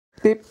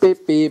We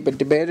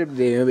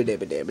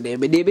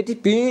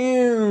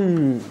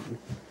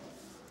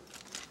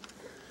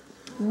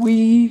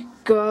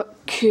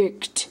got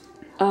kicked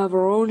out of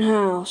our own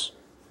house.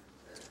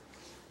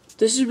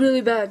 This is really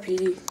bad,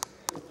 Petey.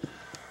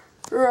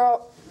 Yeah,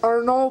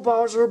 I know,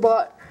 Bowser,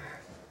 but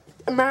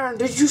man,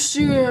 did you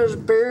see his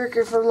beak?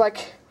 If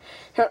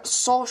it's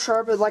so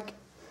sharp,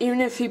 even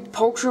if he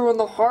pokes you in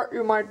the heart,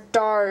 you might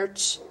die.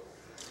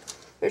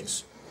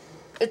 It's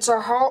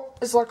our house.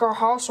 It's like our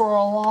house or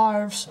our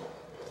lives.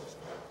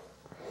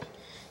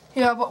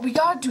 Yeah, but we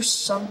gotta do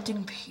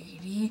something,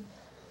 Petey.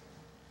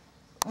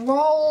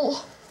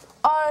 Well,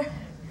 hold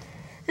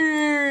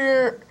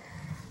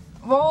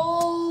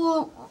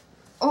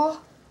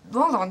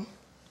on.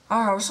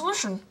 I have a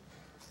solution.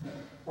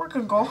 We're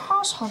gonna go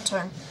house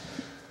hunting.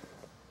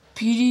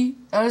 Petey,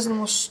 that is the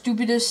most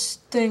stupidest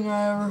thing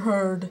I ever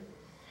heard.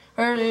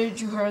 Where did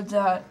you heard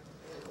that?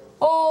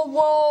 Oh,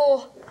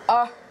 well,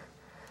 I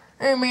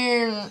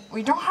mean,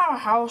 we don't have a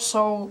house,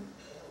 so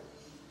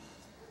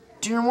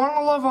do you want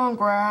to live on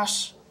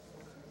grass?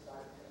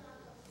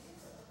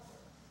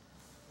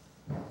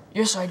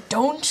 Yes, I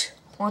don't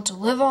want to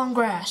live on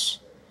grass.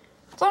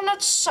 Then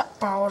let's set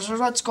Bowser.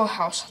 Let's go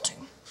house hunting.